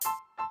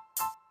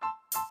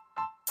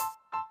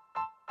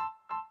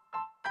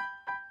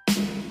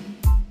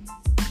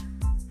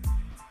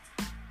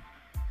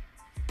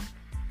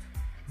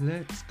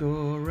Let's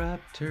go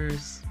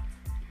Raptors.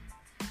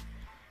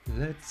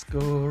 Let's go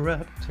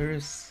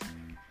Raptors.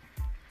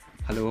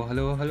 Hello,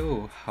 hello,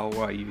 hello. How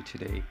are you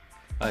today?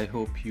 I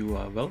hope you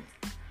are well.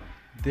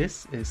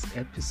 This is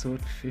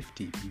episode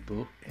 50,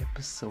 people.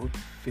 Episode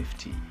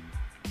 50.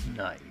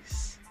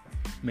 Nice.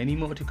 Many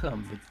more to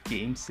come with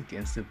games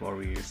against the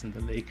Warriors and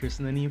the Lakers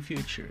in the near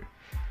future.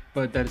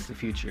 But that is the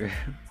future.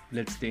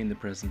 Let's stay in the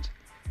present.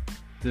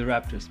 The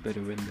Raptors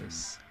better win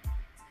this.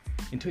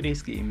 In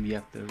today's game, we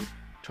have the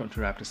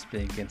Toronto Raptors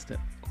playing against the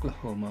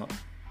Oklahoma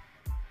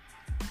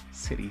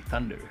City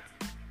Thunder.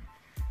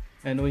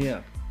 And oh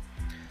yeah,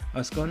 I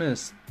was gonna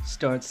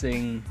start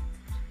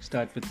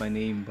with my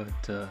name,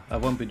 but I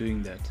won't be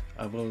doing that.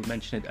 I will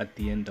mention it at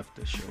the end of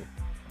the show,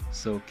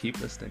 so keep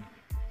listening.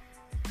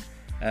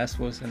 As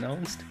was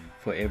announced,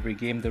 for every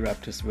game the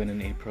Raptors win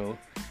in April,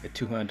 a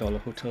 $200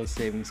 hotel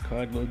savings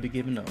card will be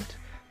given out.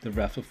 The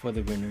raffle for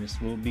the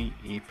winners will be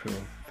April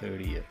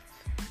 30th.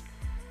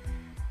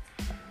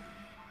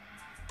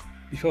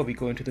 Before we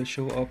go into the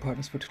show, our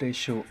partners for today's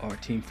show are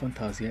Team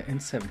Fantasia and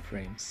 7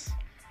 Frames.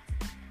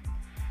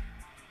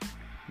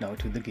 Now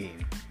to the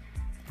game.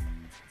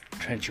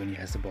 Trent Jr.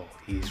 has the ball.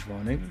 He's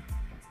running.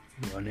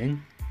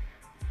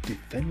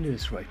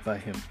 Defender's right by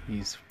him.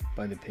 He's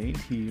by the paint.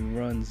 He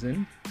runs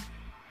in.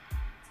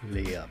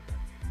 Layup.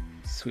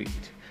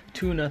 Sweet.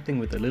 2-0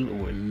 with a little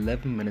over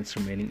 11 minutes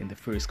remaining in the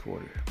first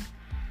quarter.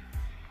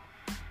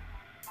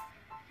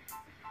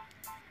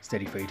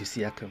 Steady fade to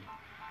Siakam.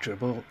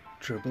 Dribble.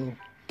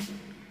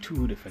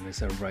 2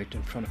 defenders are right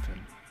in front of him.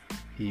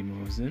 He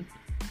moves in.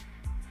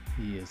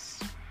 He is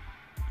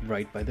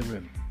right by the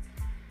rim.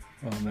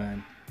 Oh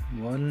man.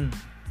 1,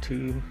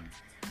 2,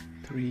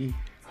 3.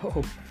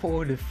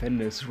 4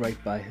 defenders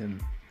right by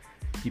him.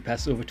 He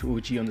passes over to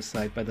OG on the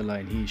side by the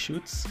line. He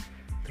shoots.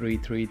 3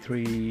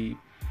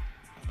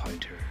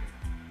 pointer.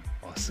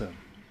 Awesome.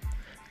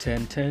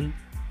 10-10.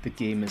 The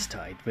game is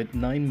tied with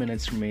 9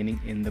 minutes remaining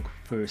in the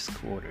first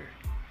quarter.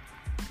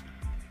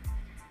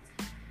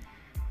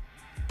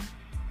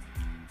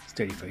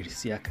 Steady fade to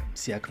Siakam.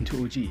 Siakam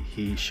to OG.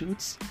 He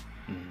shoots.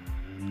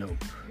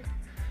 Nope.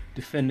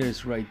 Defender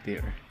is right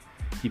there.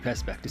 He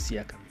passes back to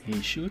Siakam.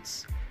 He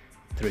shoots.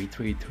 3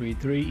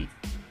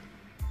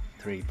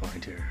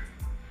 pointer.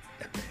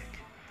 Epic.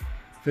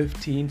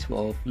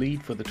 15-12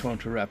 lead for the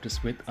Toronto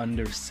Raptors with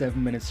under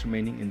 7 minutes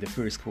remaining in the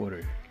first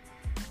quarter.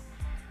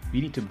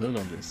 We need to build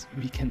on this.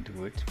 We can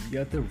do it. We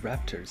are the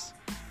Raptors.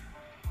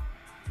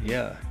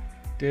 Yeah.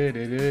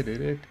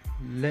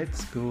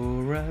 Let's go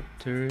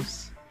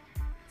Raptors.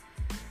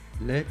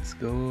 Let's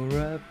go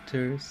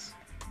Raptors.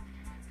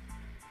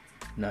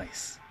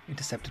 Nice.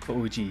 Intercepted by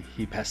OG.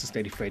 He passes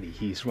Steady Freddy.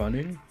 He's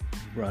running.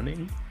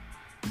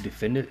 The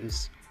defender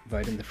is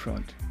right in the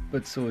front,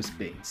 but so is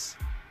Baines.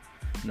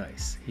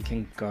 Nice. He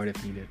can guard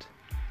if needed.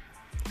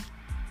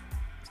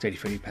 Steady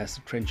Freddy passes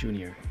to Trent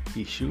Jr.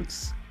 He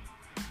shoots.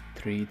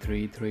 3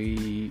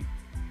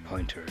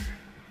 pointer.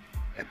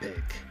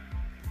 Epic.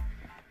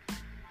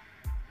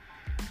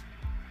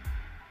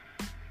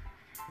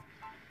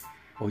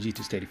 OG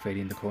to Steady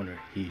Freddy in the corner.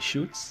 He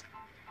shoots.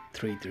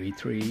 3.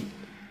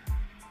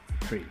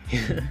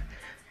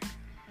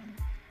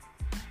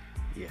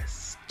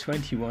 Yes.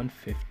 21-15.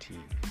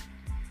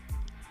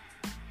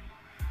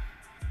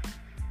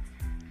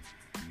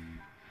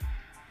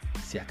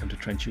 Siakam to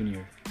Trent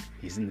Jr.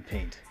 He's in the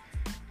paint.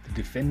 The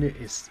defender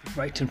is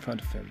right in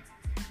front of him.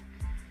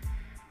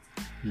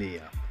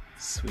 Layup.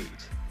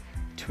 Sweet.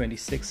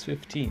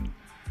 26-15.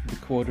 The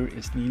quarter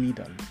is nearly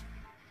done.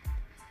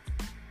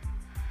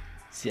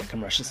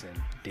 Siakam rushes in.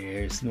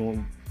 There's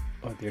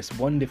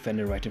one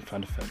defender right in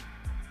front of him,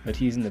 but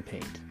he's in the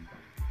paint.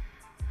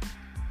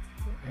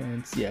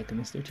 And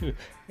Siakam is there too.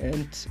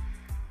 And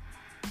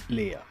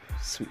layup.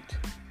 Sweet.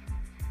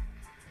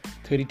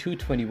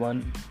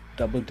 32-21,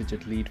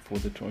 double-digit lead for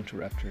the Toronto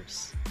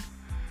Raptors.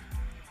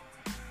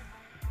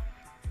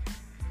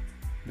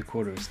 The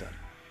quarter is done.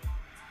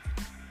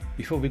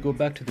 Before we go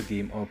back to the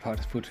game, our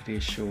partners for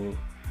today's show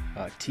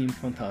are Team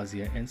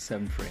Fantasia and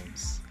 7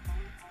 Frames.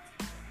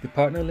 The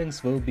partner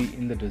links will be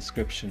in the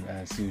description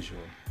as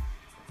usual.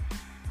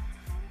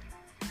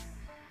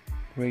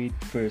 Great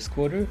first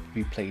quarter,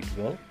 we played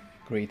well.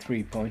 Great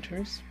 3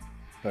 pointers,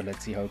 but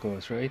let's see how it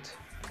goes, right?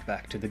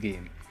 Back to the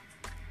game.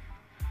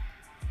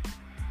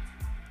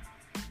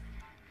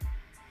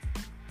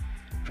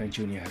 Trent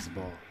Jr. has the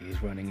ball.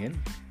 He's running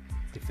in.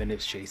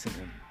 Defenders chasing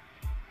him.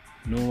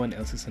 No one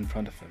else is in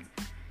front of him.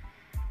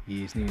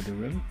 He is near the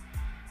rim.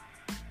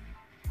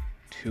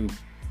 2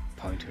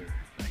 pointer.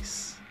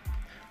 Nice.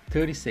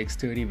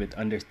 36-30 with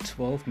under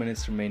 12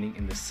 minutes remaining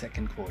in the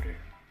second quarter.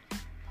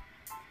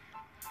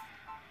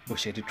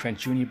 Boucher to Trent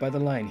Jr. by the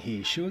line.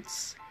 He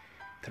shoots.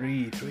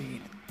 3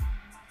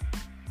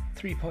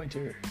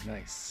 pointer.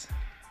 Nice.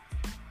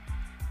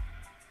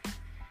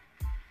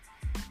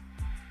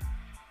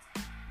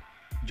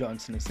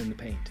 Johnson is in the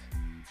paint.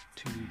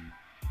 2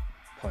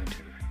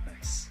 pointer.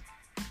 Nice.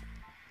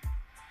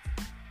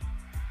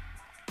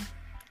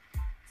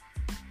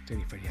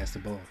 Steady Freddy has the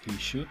ball. He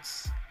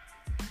shoots.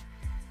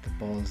 The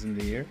ball's in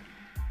the air.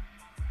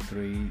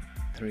 3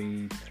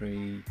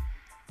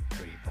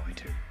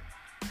 Three-pointer.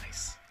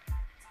 Nice.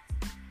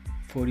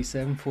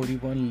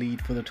 47-41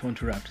 lead for the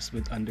Toronto Raptors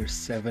with under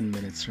 7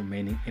 minutes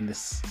remaining in the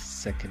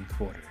second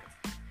quarter.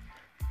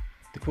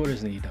 The quarter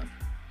is nearly done.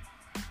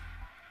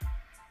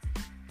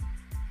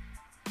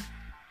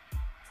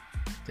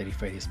 Steady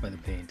Freddy is by the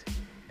paint,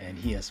 and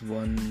he has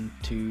 1,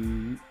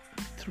 2,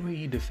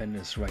 3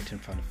 defenders right in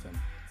front of him.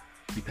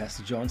 He passes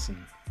to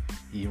Johnson.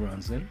 He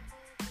runs in.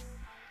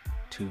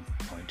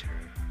 2-pointer.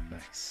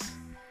 Nice.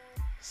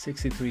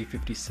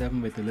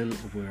 63-57 with a little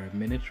over a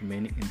minute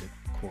remaining in the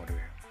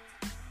quarter.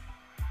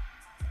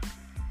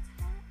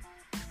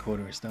 The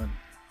quarter is done.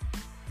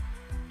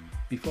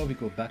 Before we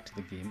go back to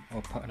the game,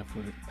 our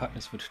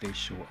partners for today's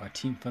show are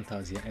Team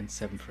Fantasia and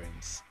 7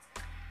 Frames.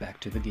 Back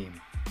to the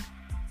game.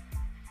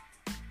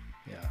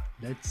 Yeah,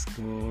 let's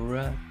go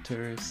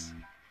Raptors.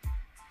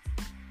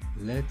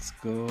 Let's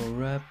go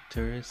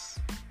Raptors.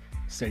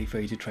 Steady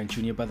Freddy to Trent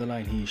Jr. by the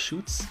line. He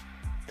shoots.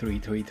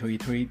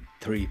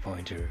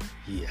 3-pointer.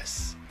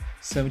 Yes.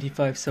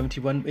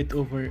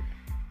 75-71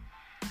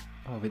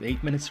 with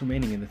 8 minutes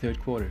remaining in the third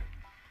quarter.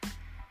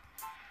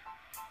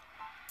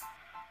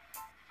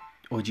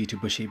 OG to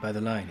Boucher by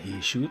the line.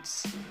 He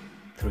shoots.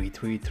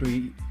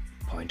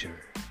 3-pointer.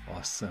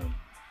 Awesome.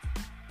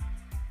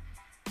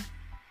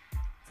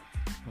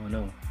 Oh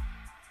no.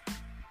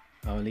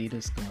 Our lead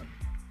is gone.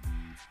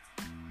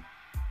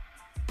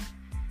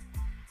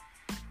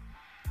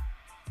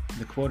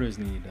 The quarter is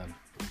nearly done.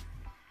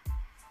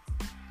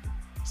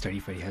 Steady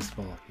Freddy has the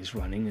ball. He's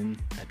running in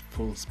at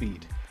full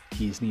speed.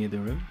 He is near the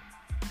rim.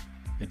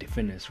 The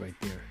defender is right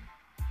there.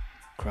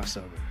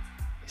 Crossover.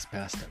 He's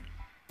past him.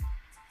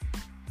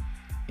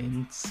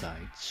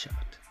 Inside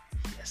shot.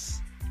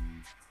 Yes.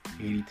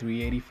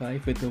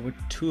 83-85 with over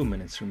 2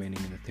 minutes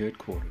remaining in the third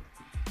quarter.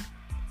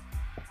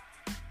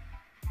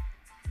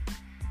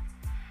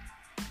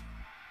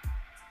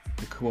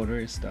 The quarter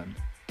is done.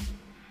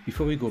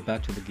 Before we go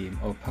back to the game,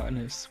 our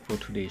partners for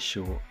today's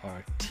show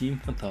are Team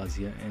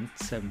Fantasia and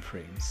 7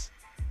 Frames.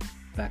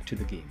 Back to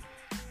the game.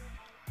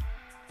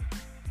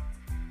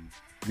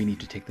 We need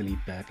to take the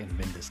lead back and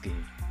win this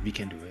game. We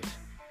can do it.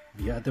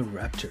 We are the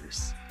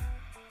Raptors.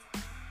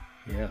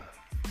 Yeah.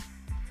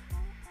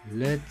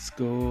 Let's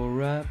go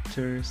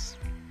Raptors.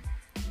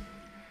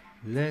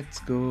 Let's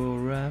go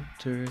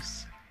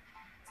Raptors.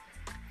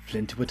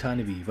 Flynn to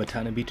Watanabe.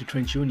 Watanabe to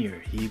Trent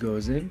Jr. He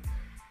goes in.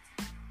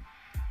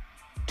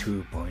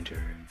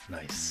 2-pointer.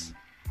 Nice.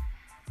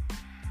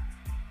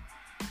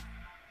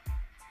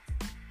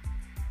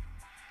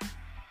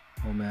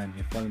 Oh man,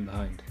 we're falling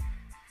behind.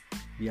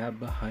 We are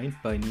behind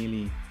by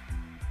nearly,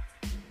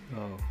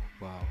 oh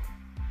wow,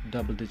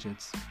 double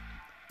digits.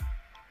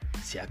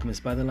 Siakam is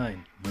by the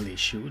line. Will he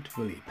shoot?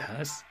 Will he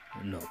pass?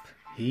 Nope.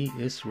 He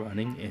is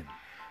running in.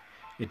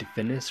 The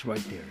defender is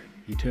right there.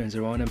 He turns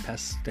around and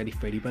passes Steady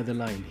Freddy by the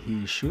line.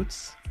 He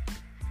shoots.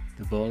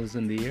 The ball is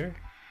in the air.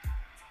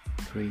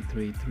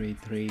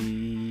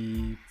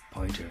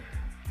 3-pointer.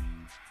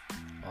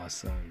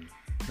 Awesome.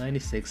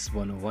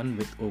 96-101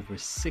 with over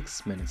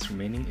 6 minutes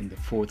remaining in the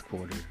fourth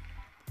quarter.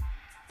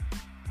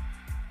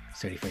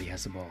 Steady Freddy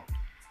has the ball.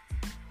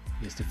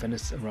 His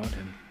defenders around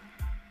him.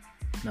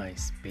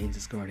 Nice. Baines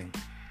is guarding.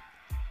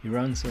 He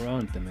runs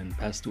around them and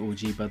passes to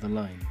OG by the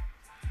line.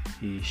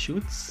 He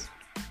shoots.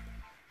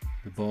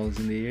 The ball's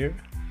in the air.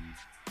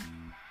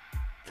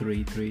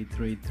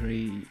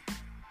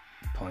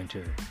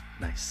 3-pointer.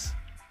 Nice.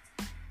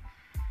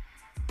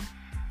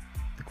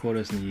 The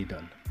quarter's nearly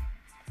done.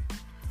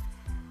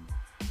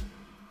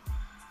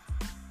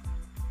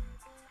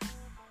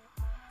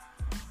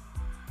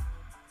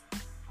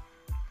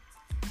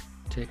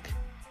 Tick,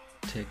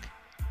 tick,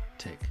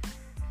 tick.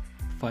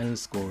 Final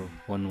score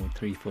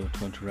 103 for the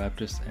Toronto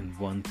Raptors and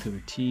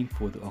 113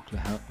 for the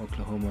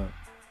Oklahoma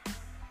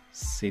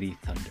City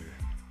Thunder.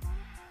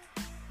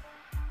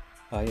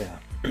 Yeah,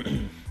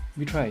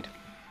 we tried.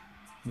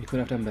 We could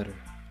have done better.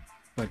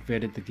 But where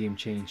did the game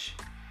change?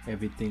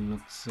 Everything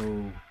looked so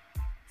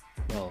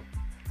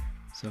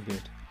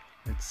good.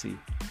 Let's see.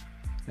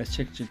 Let's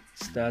check the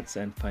stats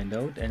and find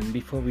out. And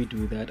before we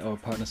do that, our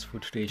partners for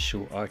today's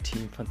show are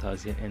Team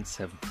Fantasia and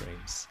 7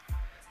 Frames.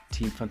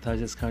 Team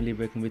Fantasia is currently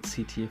working with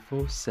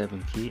CTFO,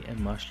 7K, and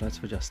Martial Arts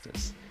for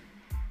Justice.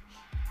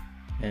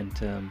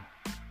 And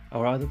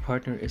our other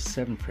partner is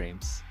 7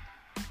 Frames.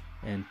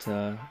 And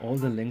all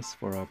the links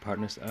for our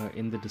partners are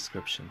in the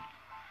description.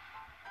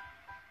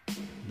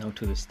 Now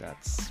to the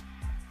stats.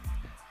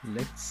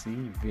 Let's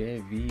see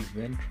where we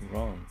went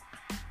wrong.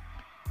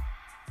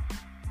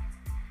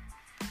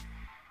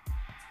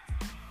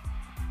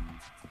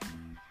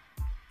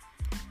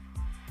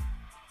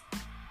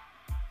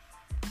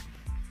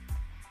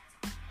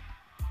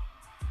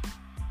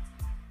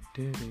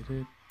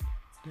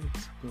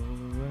 Let's go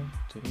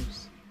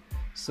Raptors.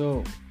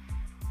 So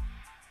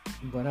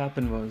what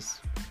happened was,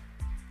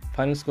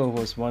 final score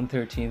was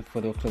 113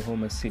 for the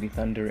Oklahoma City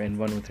Thunder and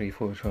 103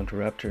 for the Toronto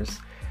Raptors.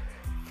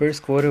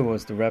 First quarter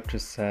was the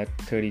Raptors at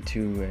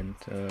 32 and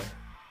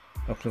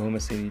Oklahoma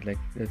City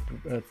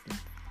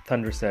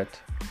Thunder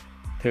set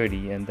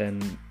 30, and then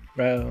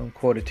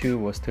quarter 2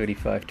 was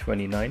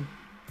 35-29,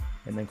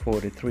 and then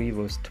quarter 3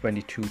 was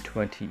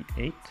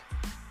 22-28,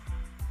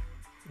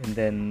 and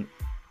then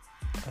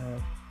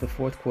the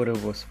fourth quarter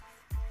was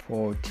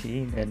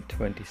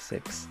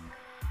 14-26,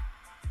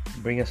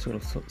 bring us to a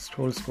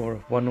total score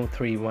of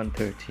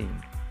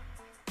 103-113.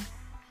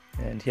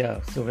 And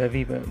yeah, so where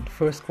we went,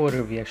 first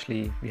quarter we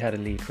had a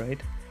lead,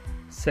 right?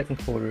 Second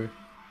quarter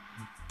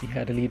we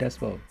had a lead as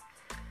well,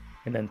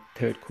 and then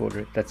third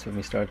quarter, that's when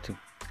we started to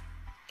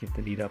give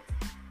the lead up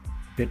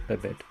bit by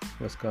bit,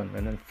 was gone.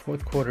 And then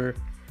fourth quarter,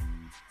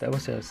 that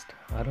was just,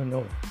 I don't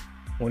know,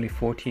 only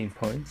 14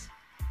 points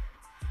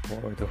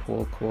for the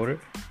whole quarter.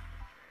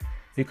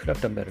 We could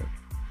have done better,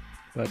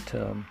 but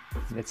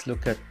let's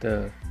look at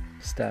the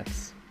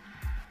stats.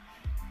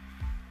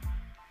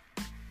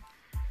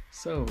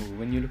 So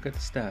when you look at the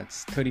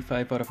stats,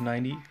 35 out of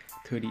 90,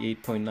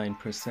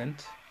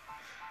 38.9%.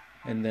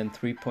 And then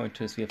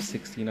 3-pointers, we have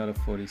 16 out of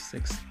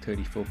 46,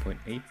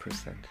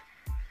 34.8%.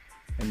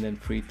 And then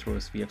free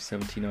throws, we have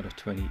 17 out of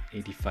 20,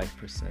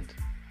 85%.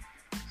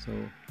 So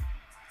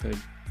the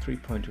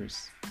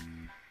 3-pointers,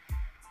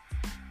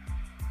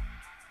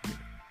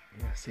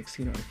 yeah,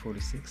 16 out of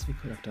 46, we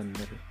could have done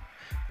better.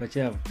 But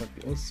yeah, but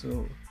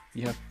also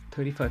we have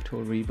 35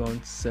 total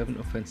rebounds, 7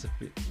 offensive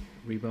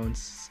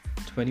rebounds,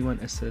 21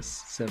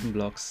 assists, 7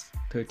 blocks,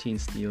 13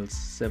 steals,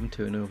 7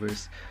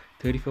 turnovers,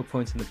 34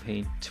 points in the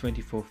paint,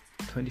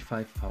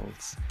 25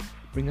 fouls.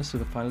 Bring us to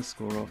the final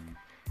score of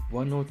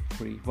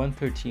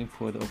 113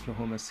 for the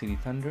Oklahoma City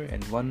Thunder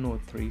and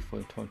 103 for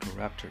the Toronto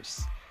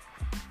Raptors.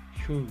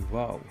 Phew,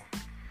 wow.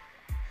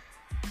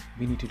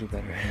 We need to do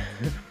better.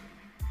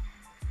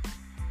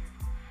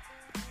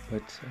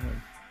 But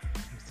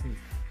let's see.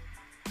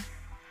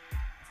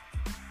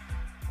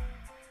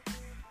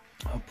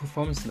 Our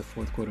performance in the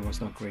fourth quarter was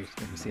not great.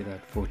 Let me say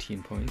that.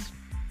 14 points.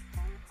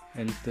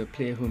 And the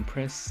player who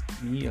impressed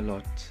me a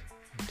lot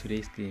in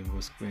today's game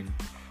was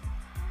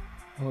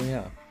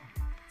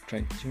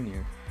Trent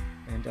Jr.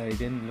 And I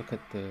didn't look at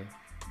the,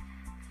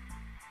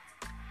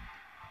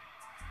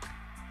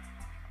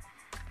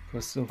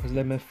 because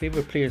like my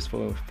favorite players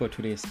for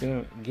today's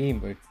game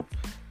were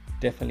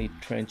definitely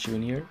Trent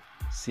Jr.,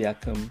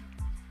 Siakam,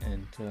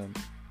 and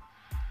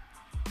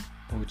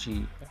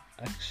OG.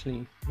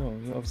 Actually, no,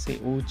 you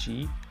obviously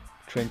OG,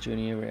 Trent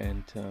Jr.,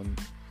 and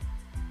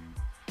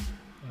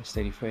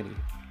Steady Freddy.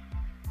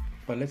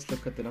 But let's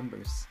look at the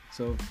numbers.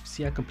 So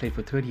Siakam played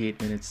for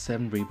 38 minutes,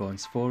 7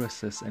 rebounds, 4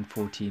 assists, and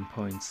 14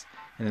 points.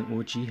 And then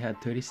OG had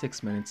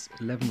 36 minutes,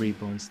 11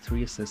 rebounds,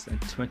 3 assists,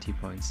 and 20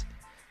 points.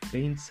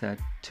 Baines had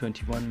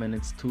 21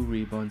 minutes, 2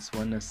 rebounds,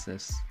 1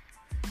 assist.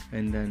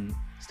 And then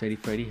Steady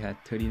Freddy had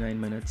 39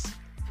 minutes,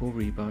 4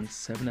 rebounds,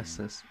 7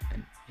 assists,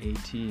 and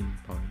 18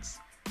 points.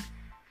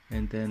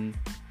 And then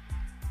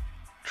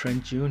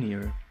Trent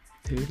Jr.,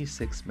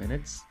 36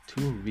 minutes,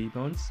 2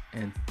 rebounds,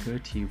 and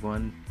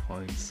 31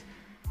 points.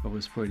 That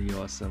was pretty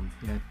awesome.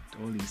 He had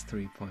all these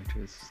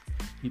 3-pointers.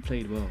 He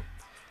played well.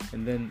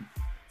 And then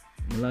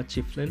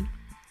Malachi Flynn,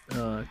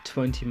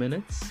 20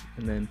 minutes,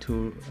 and then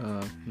 2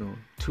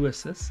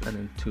 assists, and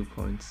then 2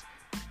 points.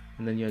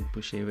 And then you had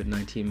Boucher with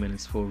 19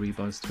 minutes, 4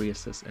 rebounds, 3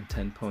 assists, and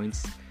 10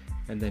 points.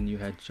 And then you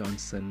had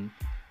Johnson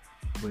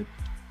with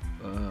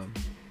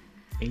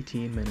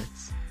 18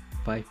 minutes,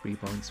 5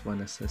 rebounds,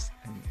 1 assist,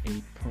 and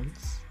 8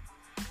 points.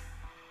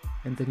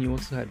 And then you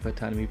also had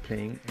Watanabe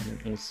playing, and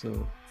then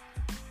also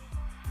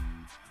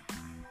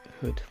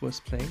Hood was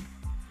playing.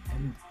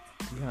 And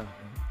yeah,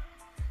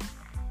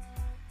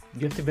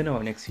 you have to win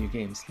our next few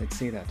games, let's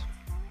say that.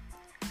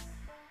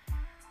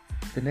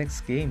 The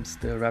next games,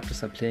 the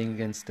Raptors are playing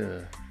against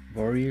the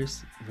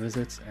Warriors,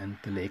 Wizards, and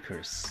the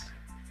Lakers.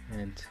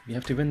 And we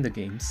have to win the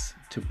games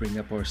to bring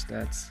up our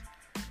stats.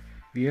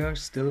 We are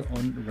still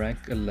on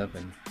rank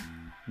 11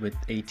 with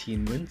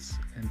 18 wins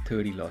and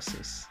 30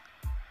 losses.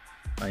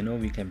 I know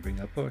we can bring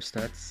up our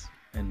stats,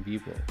 and we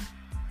will.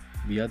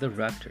 We are the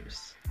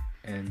Raptors,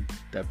 and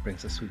that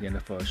brings us to the end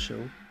of our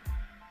show.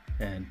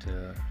 And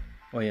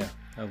I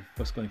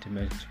was going to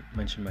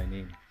mention my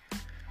name.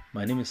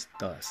 My name is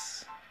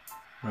Das,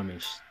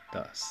 Ramesh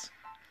Das.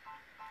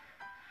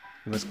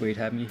 It was great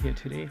having you here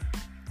today.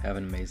 Have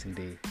an amazing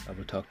day. I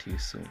will talk to you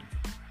soon.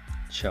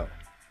 Ciao.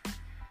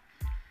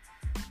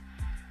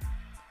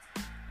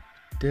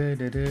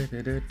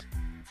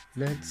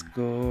 Let's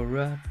go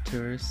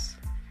Raptors.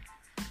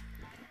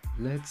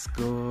 Let's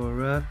go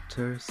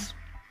Raptors.